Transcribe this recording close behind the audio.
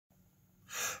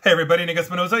Hey everybody, Nick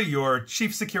Espinoza, your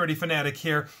chief security fanatic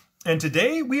here. And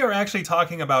today we are actually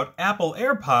talking about Apple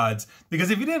AirPods,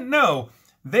 because if you didn't know,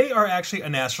 they are actually a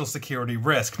national security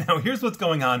risk. Now here's what's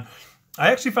going on.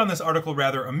 I actually found this article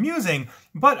rather amusing,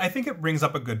 but I think it brings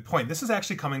up a good point. This is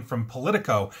actually coming from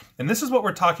Politico, and this is what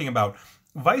we're talking about.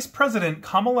 Vice President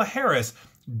Kamala Harris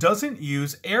doesn't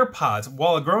use AirPods.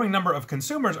 While a growing number of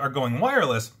consumers are going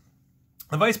wireless,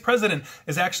 the vice president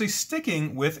is actually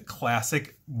sticking with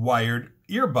classic wired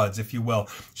earbuds, if you will.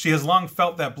 She has long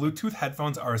felt that Bluetooth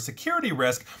headphones are a security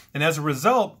risk, and as a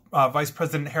result, Vice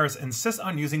President Harris insists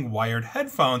on using wired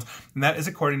headphones, and that is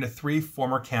according to 3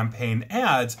 former campaign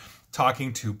ads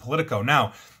talking to Politico.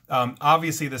 Now,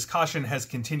 obviously this caution has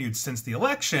continued since the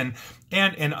election,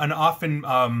 and in an often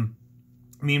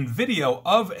memed video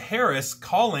of Harris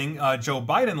calling Joe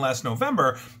Biden last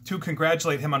November to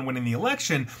congratulate him on winning the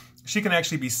election, she can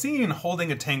actually be seen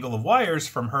holding a tangle of wires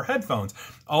from her headphones.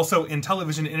 Also, in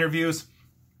television interviews,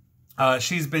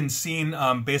 she's been seen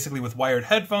basically with wired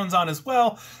headphones on as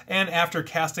well. And after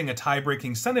casting a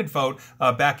tie-breaking Senate vote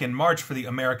back in March for the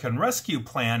American Rescue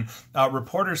Plan,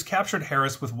 reporters captured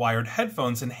Harris with wired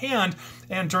headphones in hand.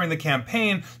 And during the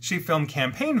campaign, she filmed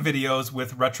campaign videos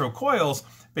with retro coils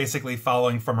basically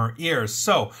following from her ears.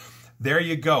 So there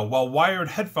you go. While wired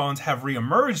headphones have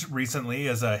reemerged recently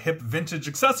as a hip vintage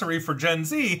accessory for Gen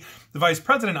Z, the vice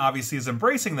president obviously is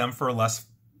embracing them for less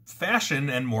fashion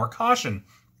and more caution.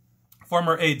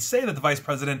 Former aides say that the vice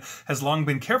president has long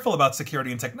been careful about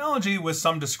security and technology, with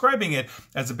some describing it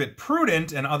as a bit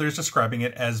prudent and others describing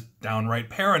it as downright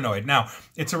paranoid. Now,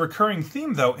 it's a recurring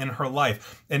theme, though, in her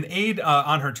life. An aide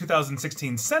on her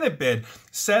 2016 Senate bid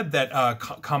said that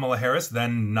Kamala Harris,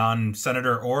 then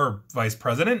non-senator or vice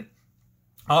president,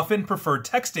 often preferred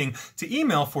texting to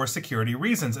email for security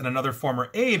reasons. And another former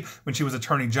aide, when she was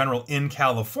attorney general in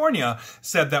California,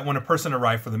 said that when a person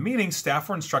arrived for the meeting, staff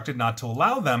were instructed not to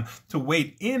allow them to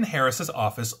wait in Harris's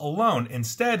office alone.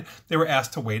 Instead, they were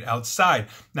asked to wait outside.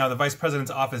 Now, the vice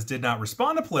president's office did not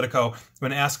respond to Politico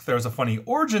when asked if there was a funny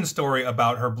origin story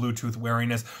about her Bluetooth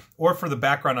wariness or for the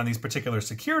background on these particular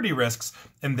security risks.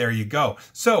 And there you go.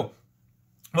 So,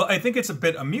 well, I think it's a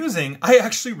bit amusing. I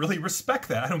actually really respect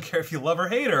that. I don't care if you love or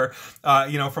hate her.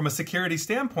 From a security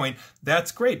standpoint,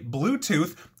 that's great.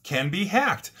 Bluetooth can be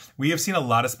hacked. We have seen a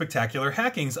lot of spectacular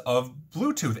hackings of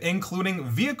Bluetooth, including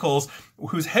vehicles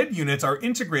whose head units are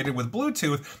integrated with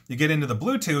Bluetooth. You get into the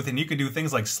Bluetooth and you can do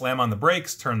things like slam on the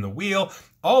brakes, turn the wheel,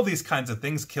 all these kinds of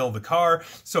things, kill the car.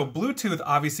 So Bluetooth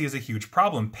obviously is a huge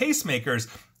problem.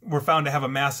 Pacemakers were found to have a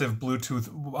massive Bluetooth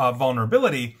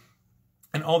vulnerability.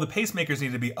 And all the pacemakers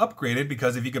need to be upgraded,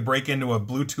 because if you could break into a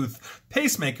Bluetooth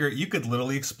pacemaker, you could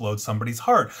literally explode somebody's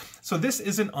heart. So this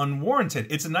isn't unwarranted.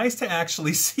 It's nice to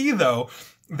actually see, though,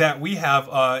 that we have,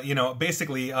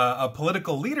 basically a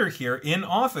political leader here in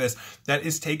office that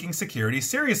is taking security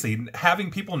seriously.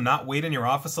 Having people not wait in your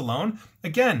office alone,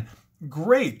 again,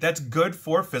 great. That's good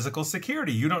for physical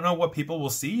security. You don't know what people will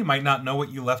see. You might not know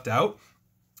what you left out.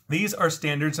 These are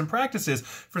standards and practices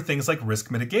for things like risk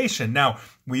mitigation. Now,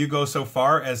 will you go so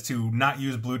far as to not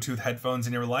use Bluetooth headphones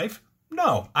in your life?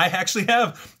 No, I actually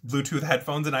have Bluetooth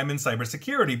headphones and I'm in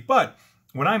cybersecurity. But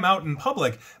when I'm out in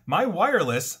public, my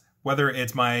wireless, whether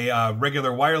it's my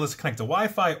regular wireless connect to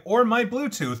Wi-Fi or my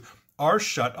Bluetooth, are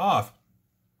shut off.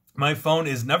 My phone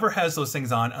never has those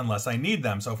things on unless I need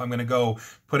them. So if I'm going to go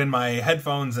put in my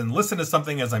headphones and listen to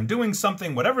something as I'm doing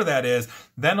something, whatever that is,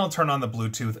 then I'll turn on the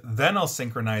Bluetooth, then I'll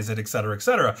synchronize it, etc.,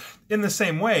 etc. In the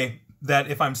same way that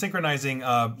if I'm synchronizing,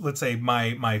 let's say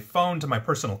my phone to my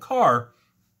personal car,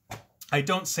 I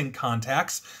don't sync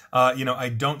contacts, I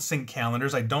don't sync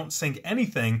calendars, I don't sync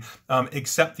anything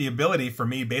except the ability for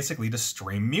me basically to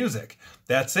stream music.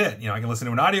 That's it. I can listen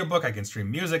to an audiobook, I can stream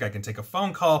music, I can take a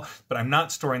phone call, but I'm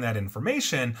not storing that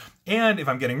information. And if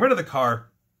I'm getting rid of the car,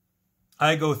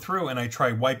 I go through and I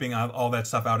try wiping out all that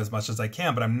stuff out as much as I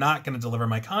can, but I'm not going to deliver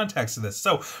my contacts to this.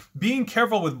 So being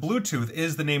careful with Bluetooth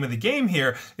is the name of the game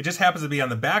here. It just happens to be on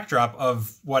the backdrop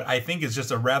of what I think is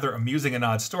just a rather amusing and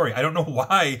odd story. I don't know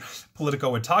why Politico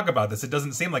would talk about this. It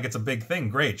doesn't seem like it's a big thing.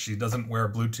 Great, she doesn't wear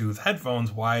Bluetooth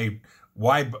headphones. Why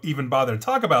even bother to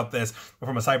talk about this? But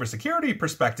from a cybersecurity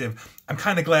perspective, I'm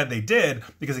kind of glad they did,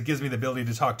 because it gives me the ability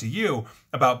to talk to you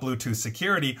about Bluetooth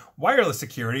security, wireless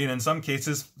security, and in some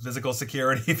cases, physical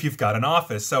security if you've got an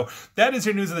office. So that is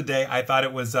your news of the day. I thought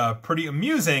it was pretty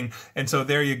amusing, and so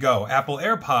there you go. Apple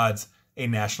AirPods, a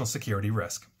national security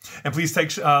risk. And please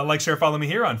like, share, follow me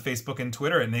here on Facebook and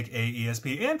Twitter at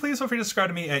NickAESP, and please feel free to subscribe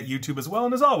to me at YouTube as well.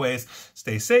 And as always,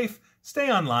 stay safe,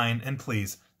 stay online, and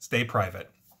please stay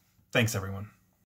private. Thanks, everyone.